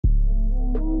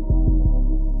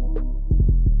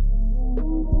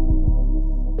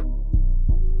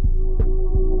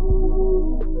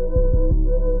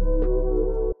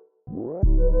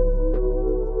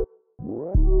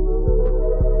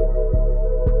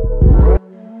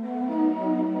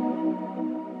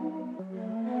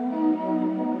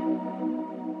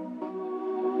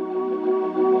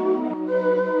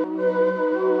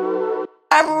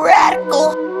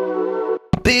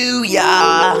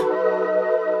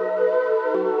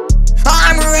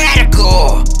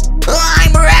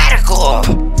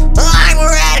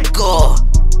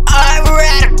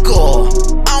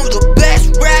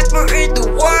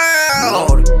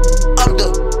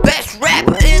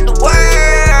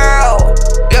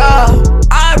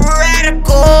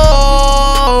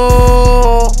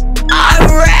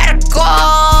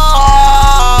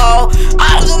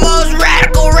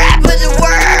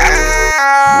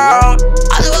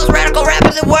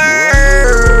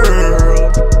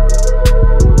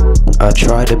I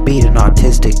tried to beat an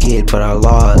autistic kid, but I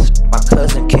lost. My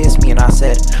cousin kissed me and I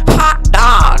said, hot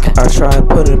dog! I tried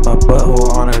putting my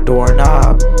butthole on a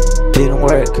doorknob. Didn't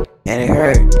work, and it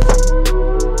hurt.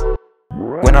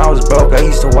 When I was broke, I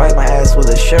used to wipe my ass with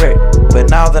a shirt. But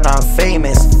now that I'm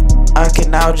famous, I can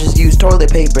now just use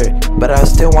toilet paper. But I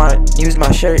still want to use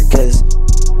my shirt, cause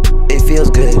it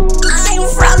feels good. I'm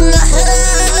from the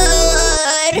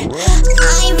hood.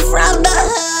 I'm from the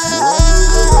hood.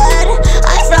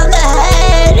 I'm from the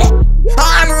hood.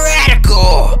 I'm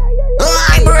radical.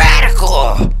 I'm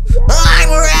radical. I'm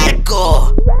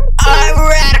radical. I'm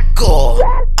radical.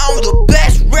 I'm the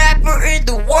best rapper in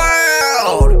the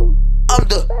world. I'm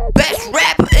the best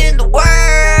rapper in the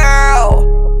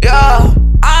world. Yeah,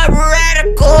 I'm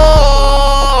radical.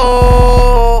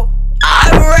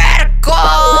 I'm radical.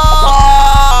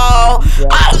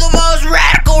 I'm the most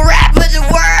radical rapper in the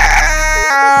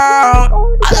world.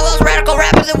 I'm the most radical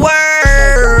rapper in the world.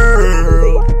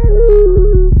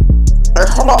 Hey,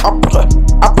 hold on,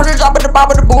 I put it up in the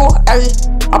bottom of the boo. Hey,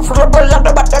 I put it up in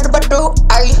the bottom of the boo.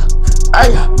 Hey,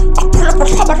 hey, I put it up in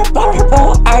the bottom of the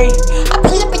boo. Hey, I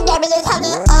put it up in the bottom of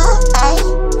the boo. Hey,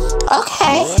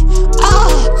 okay.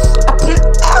 I put it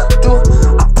out, dude.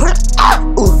 I put it out.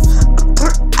 I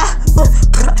put it out.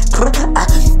 Put it out.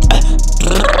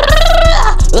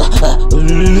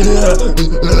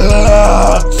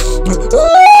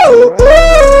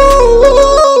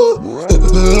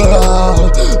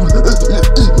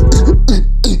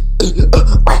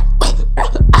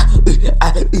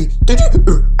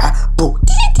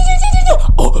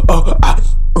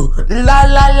 La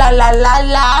la la la la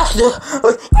la.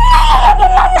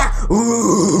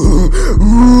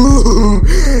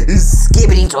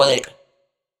 Skibbity toilet.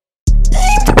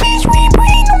 I'm the best rapper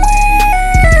in the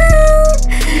world,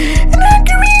 and I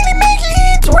can really make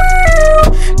it twirl.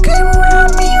 Come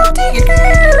around me, I'll take a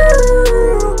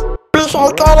girl. Bitch, I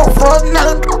got a friend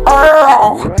named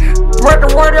Earl, but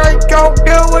what I don't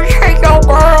do is hate no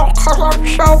girl, cause I'm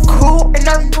so cool and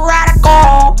I'm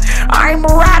radical. I'm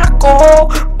radical,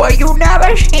 but you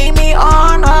never see me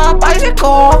on a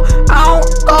bicycle. I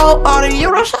don't go on a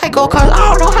unicycle, cause I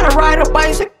don't know how to ride a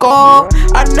bicycle.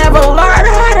 I never learned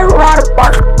how to ride a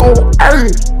bicycle.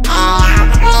 Hey.